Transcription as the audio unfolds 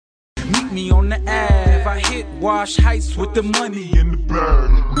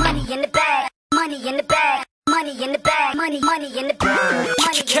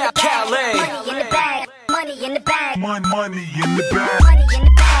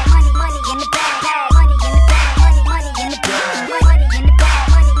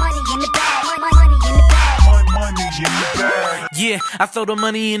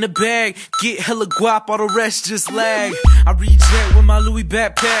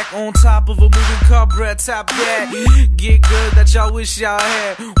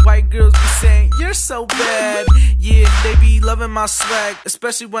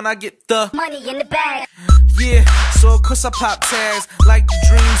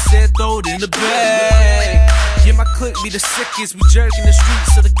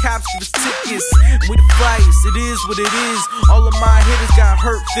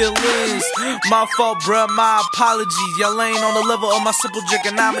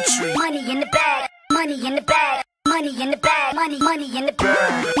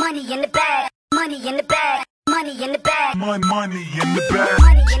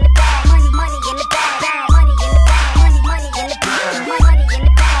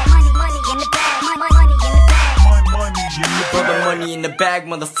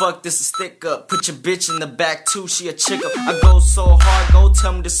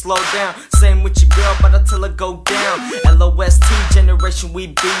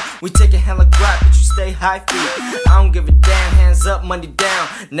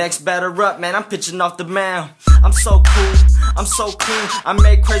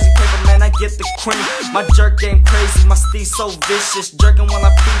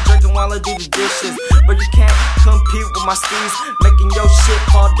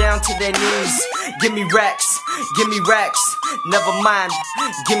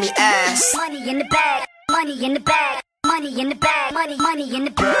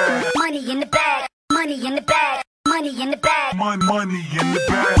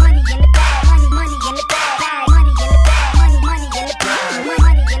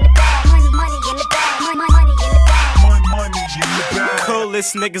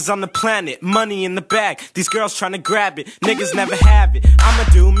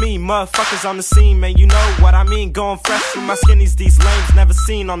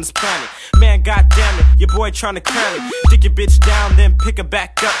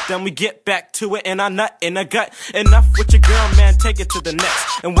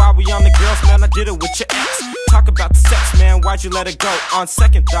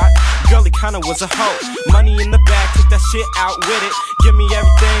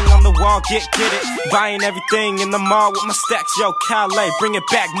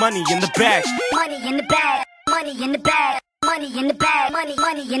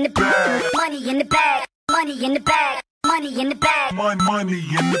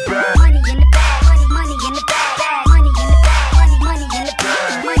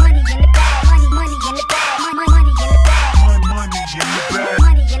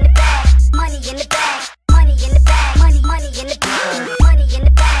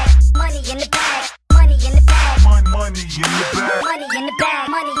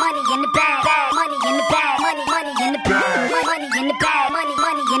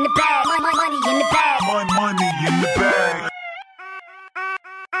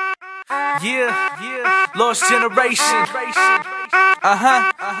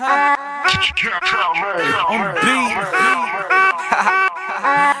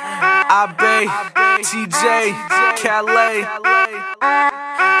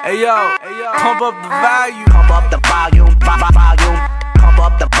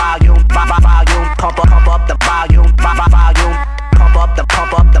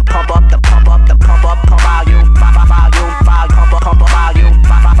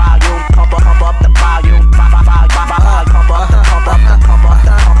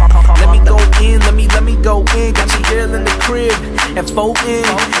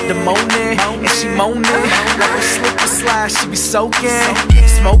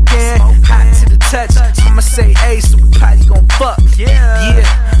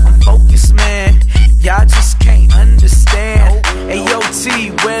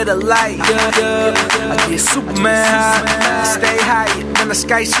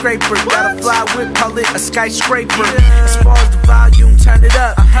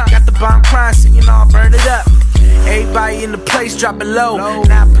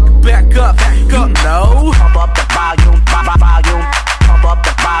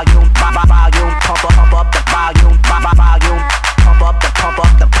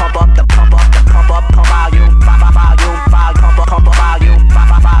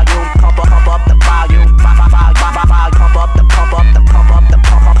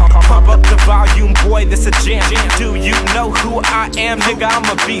boy, this a jam. Do you know who I am? Nigga, I'm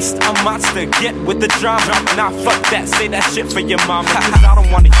a beast, a monster. Get with the drama. Nah, fuck that, say that shit for your mama, cause I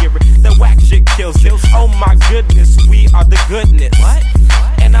don't wanna hear it. That whack shit kills. Oh my goodness, we are the goodness. What?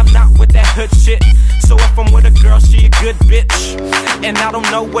 And I'm not with that hood shit. So if I'm with a girl, she a good bitch. And I don't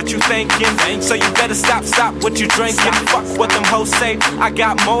know what you thinking, so you better stop what you drinking. Fuck what them hoes say, I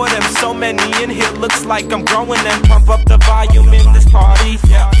got more of them. So many in here, looks like I'm growing them. Pump up the volume in this party.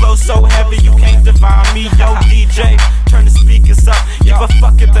 Flow so heavy, you can't divide me. Yo DJ, turn the speakers up. Give a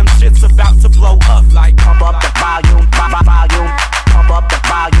fuck if them shit's about to blow up. Like pump up the volume, volume. Pump up the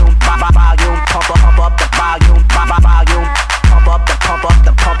volume, volume. Pump up the volume, volume. Pump up the volume, volume. Pump up the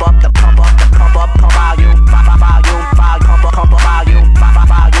volume,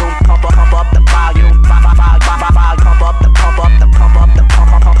 volume.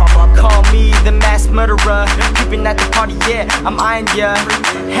 Call me the mass murderer, creeping at the party, yeah, I'm eyeing ya.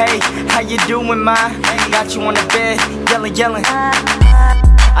 Hey, how you doing, ma? Got you on the bed, yelling.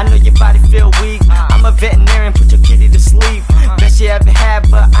 I know your body feel weak. I'm a veterinarian, put your kitty to sleep. Best you ever had,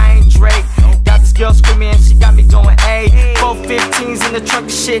 but I ain't Drake. Got this girl screaming, she got me going, ayy. 415s in the trunk,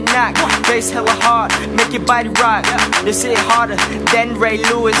 the shit knock. Bass hella hard, make your body rock. This hit harder than Ray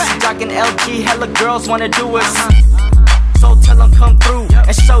Lewis. Rockin' LG, hella girls wanna do us. So tell them come through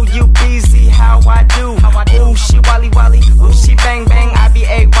and show you BZ how I do. Ooh, she wally, ooh, she bang, I be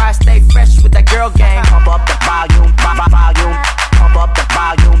AY, stay fresh with that girl gang. Pump up the volume, volume.